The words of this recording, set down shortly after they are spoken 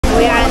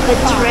We are at the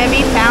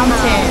Trevi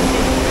Fountain.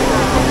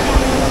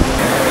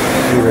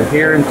 We were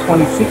here in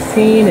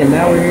 2016 and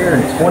now we're here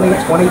in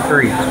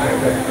 2023.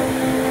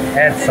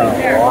 That's a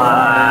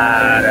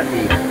lot of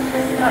people.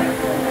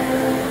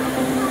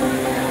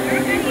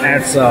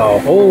 That's a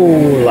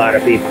whole lot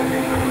of people.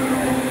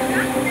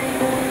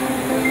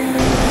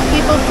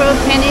 People throw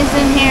pennies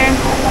in here.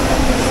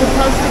 It's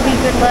supposed to be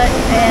good luck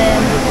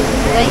and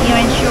that you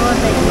ensure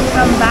that you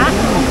come back.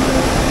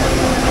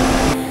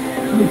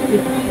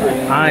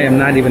 I am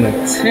not even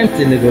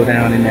attempting to go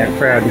down in that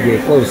crowd to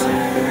get closer.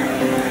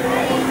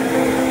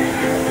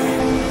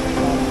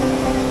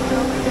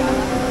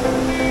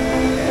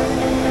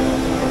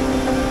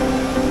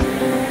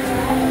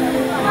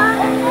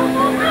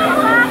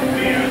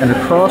 And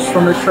across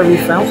from the Trevi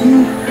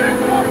Fountain,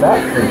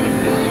 that thing.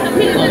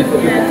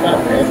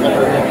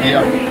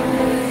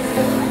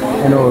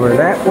 And over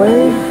that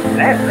way,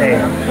 that thing.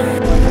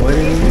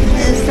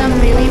 There's some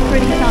really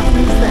pretty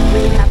fountains that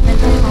we happen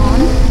upon.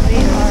 We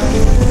are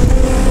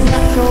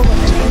not sure what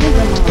the name of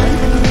them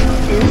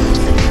is.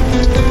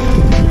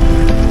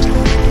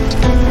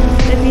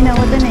 If you know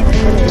what the name of it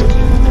is,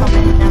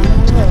 comment down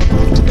below.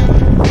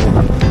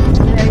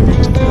 Very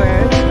nice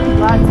square.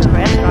 Lots of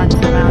restaurants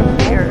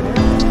around here.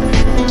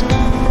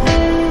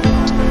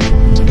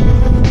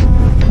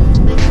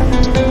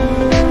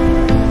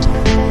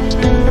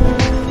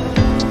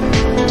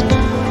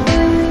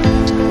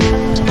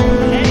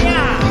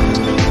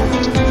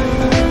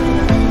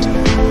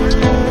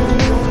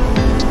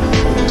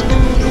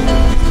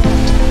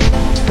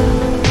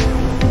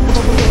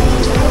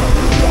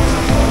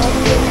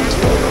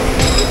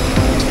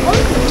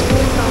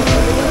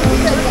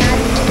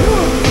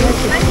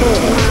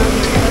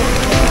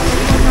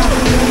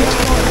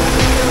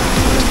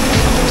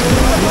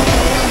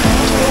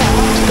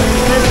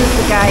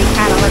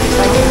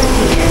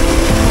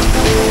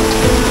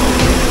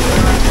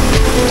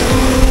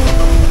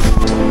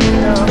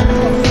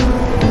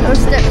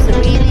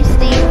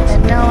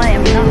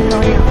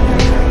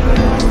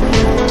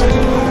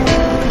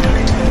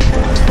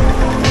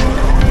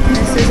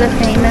 A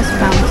famous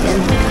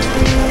fountain.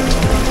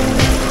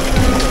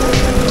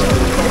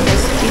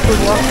 As people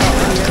walk out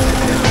here.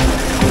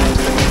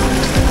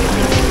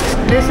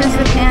 This is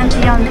the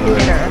Pantheon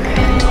Theater.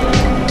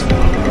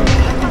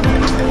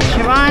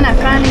 Sharon, I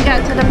finally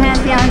got to the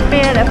Pantheon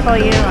Theater for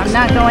you. I'm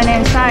not going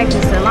inside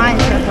because the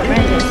lines are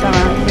horrendous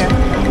around here.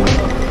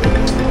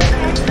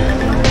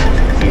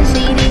 You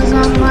see these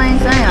long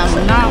lines? I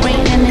am not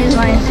waiting in these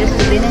lines just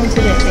to get into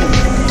the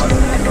thing.